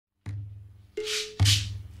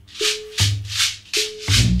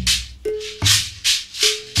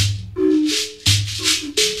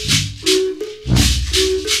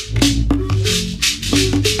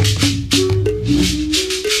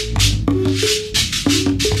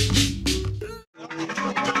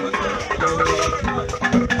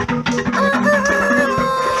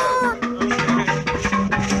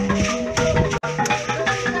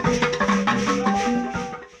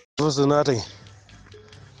Nothing.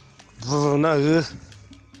 Na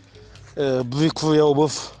ikfɨ ya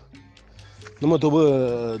obuf. Numa to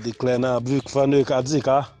be declare na ikfɨ no ka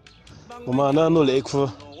dzika. Mama na no le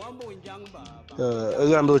ikfɨ.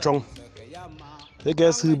 Gando chong. E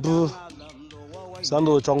ga bu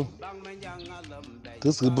sando chong.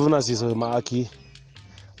 This bu na si so ma aki.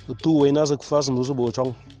 Tu we na so fa so bo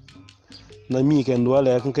chong. Na mi ken do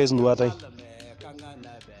le kan kes ndo atai.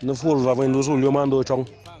 Na fol va ven so le mando chong.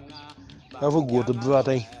 Have a go to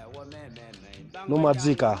Bratai. No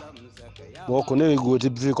Madzika. Walk on a go to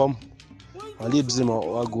Bricom. I leave them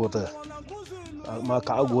or go to my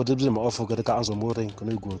car go to them off for the council motor. Can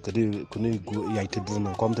you go yite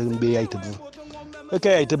Bruno? Come to be yite Bruno.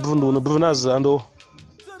 Okay, the Bruno, the Brunas Ando.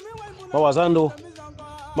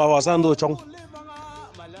 Mawasando Chong.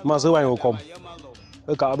 Mazawan will come.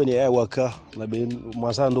 A carbon air worker, like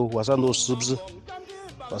Wasando subs.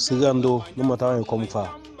 Wasigando, no matter come far.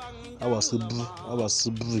 I was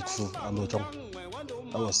ikfɨ ando chong.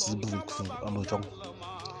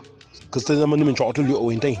 Because the man in charge of the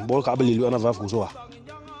ointing, Bol Cabali, and a Vafusoa.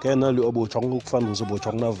 Can I do chong fan was about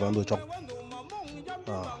chong of Vando chong?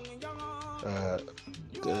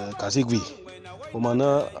 Casigvi.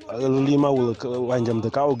 Omana Lima will wind them the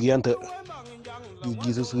cow giant.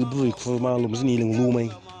 Jesus will break for Malum's kneeling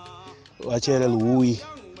looming. I chair a Louis,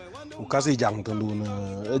 Cassi Jang to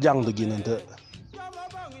a young beginning.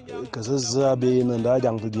 Because I've been and I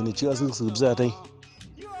young to Guinea Chelsea subsate.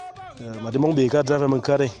 Madamon Baker, driver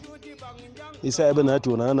Macari. He said, "I'm not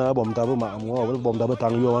going to bomb Tabama, and more bomb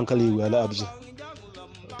Tabatang, your uncle, you are labs.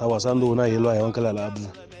 Tawasando, na yellow, uncle labs."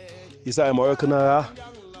 He said, "I'm working a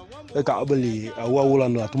cabally, a wall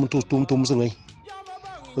and tum away.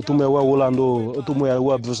 To me, Wallando, to me, I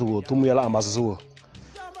were visible, to me, Amazo.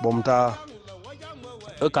 Bomta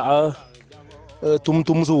a car,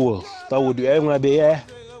 tum so. That would you ever be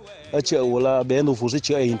a chair will be no for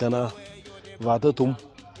such a interna. Vatatum.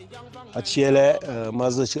 A chiele,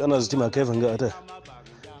 Mazda Chianas Tima Kevin got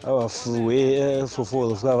our way for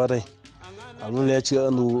 4 of Gavate. I will let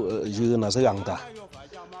you know you as a youngta.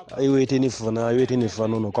 I waiting if I waiting if I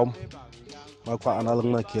no come. My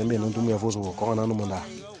partner came in to me for so con anumanda.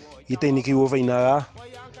 He take you over in a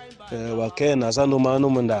Waken as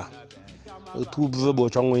Anumanumanda. 2 verbal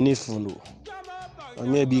chong in if no. I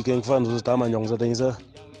maybe can find those time and young things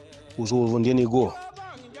who's over when you go.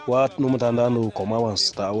 What no matter no come out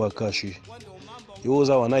star work kashi. You was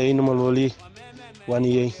our animal only 1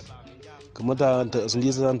 year. Kamata and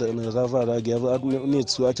Lisa and Zava gave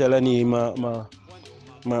needs to actually ma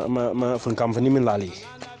from company Lali.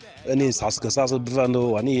 Any Saskasas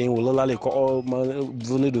Brando, 1 year will lally call my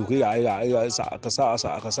Vunidu. I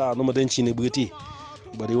Sakasa, no more than Chini Booty.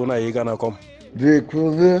 But you want to gonna come.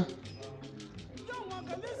 Ɨbzɨ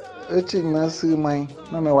ɨching na sư mai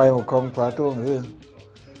na me wai kom plato ngi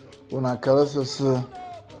una kala su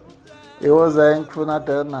e waza kuna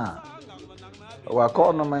tena wa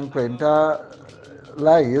ko no men kwenta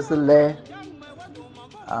la yisle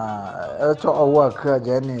a cho awa ka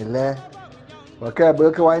jani le wa ka be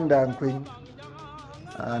ka wain dan kwin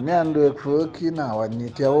ne ando ku kina wa ni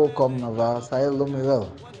tewo kom na va sai lumiro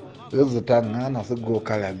ɨbzɨ tan na su go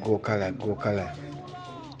kala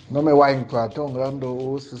no me wine plato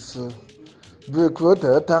ngando usus vi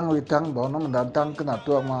kwote tang bo no manda tang kana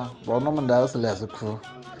to ma bo no manda sele su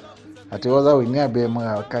ati waza wi ne be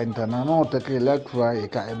ma ka intana no te ke la kwa e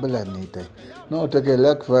ka ebela ni te no te ke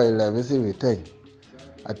la kwa e la visi wi te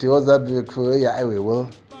ati waza vi kwo ya e we wo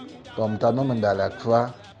tom ta no manda la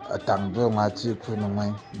kwa atang bo ma chi ku no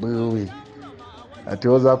mai bu wi ati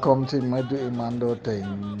waza kom ti ma du imando te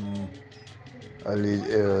ali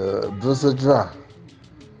busudra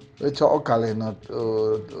cho kale na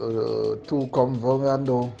tu kom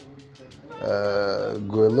vongando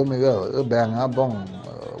golo mega bang abong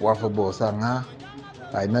wafabo sanga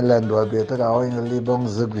ai na lando be ta ga oi li bong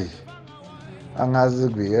zugwi anga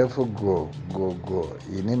zugwi e fu go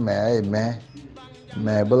ini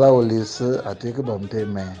me bala olis ati ke bom te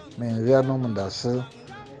me ria no manda se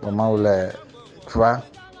mama ule kwa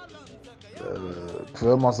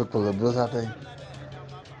mo se ko le bza te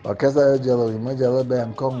wakasa jalo ima jalo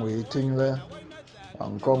ben kong wi tingle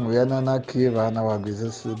Kong Vienna na Kiva na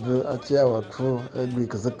Wagis, a chair or crew, a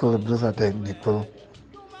week as a pull of this at Nipple.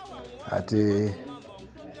 At the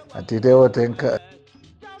they were think.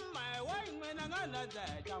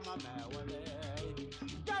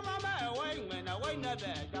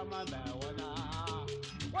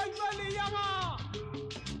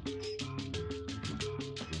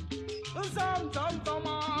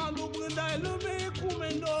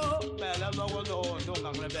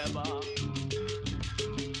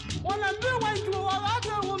 Wanna do one to all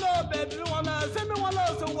other, baby, wanna send me one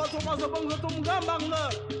else, so what's a bunch of them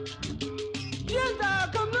gambang.